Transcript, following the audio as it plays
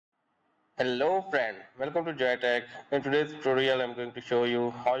Hello friend, welcome to JoyTech. In today's tutorial I'm going to show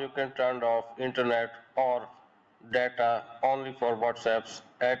you how you can turn off internet or data only for WhatsApps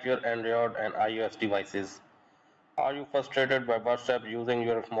at your Android and iOS devices. Are you frustrated by WhatsApp using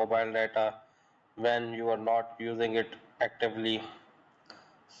your mobile data when you are not using it actively?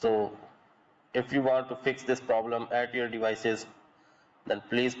 So if you want to fix this problem at your devices, then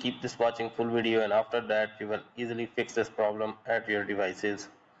please keep this watching full video, and after that you will easily fix this problem at your devices.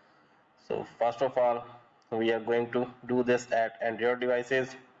 So first of all, we are going to do this at Android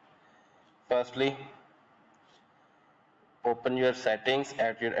devices. Firstly, open your settings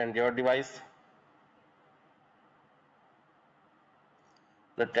at your Android device.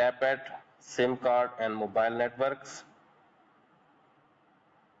 Now tap at SIM card and mobile networks.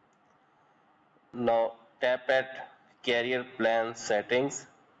 Now tap at carrier plan settings.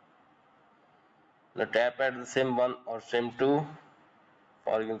 Now tap at the SIM 1 or SIM 2.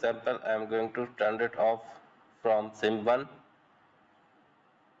 For example, I am going to turn it off from SIM 1.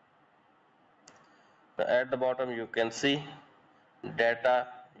 Now at the bottom you can see data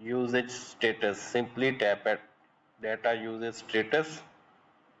usage status. Simply tap at data usage status.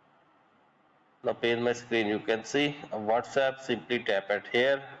 Now page my screen, you can see WhatsApp. Simply tap at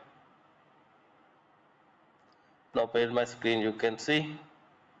here. Now page my screen, you can see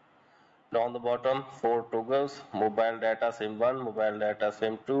down the bottom 4 toggles: mobile data SIM 1, mobile data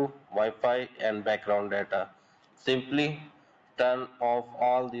SIM 2, Wi-Fi and background data. Simply turn off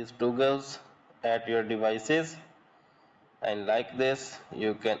all these toggles at your devices, and like this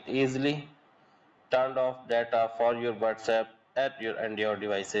you can easily turn off data for your WhatsApp at your Android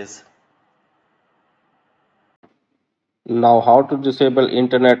devices. Now, how to disable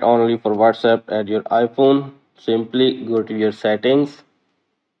internet only for WhatsApp at your iPhone? Simply go to your settings.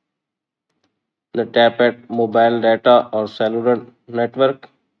 Now tap at mobile data or cellular network.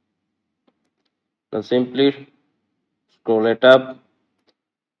 Now simply scroll it up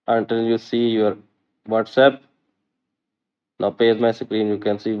until you see your WhatsApp. Now page my screen, you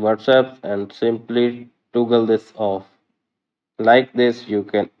can see WhatsApp, and simply toggle this off. Like this you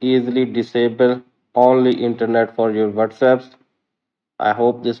can easily disable only internet for your WhatsApps. I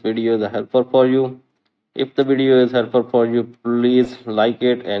hope this video is helpful for you. If the video is helpful for you, please like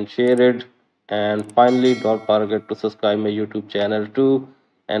it and share it. And finally, don't forget to subscribe my YouTube channel too,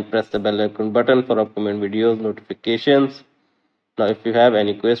 and press the bell icon button for upcoming videos notifications. Now, if you have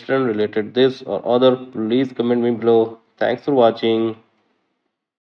any question related this or other, please comment me below. Thanks for watching.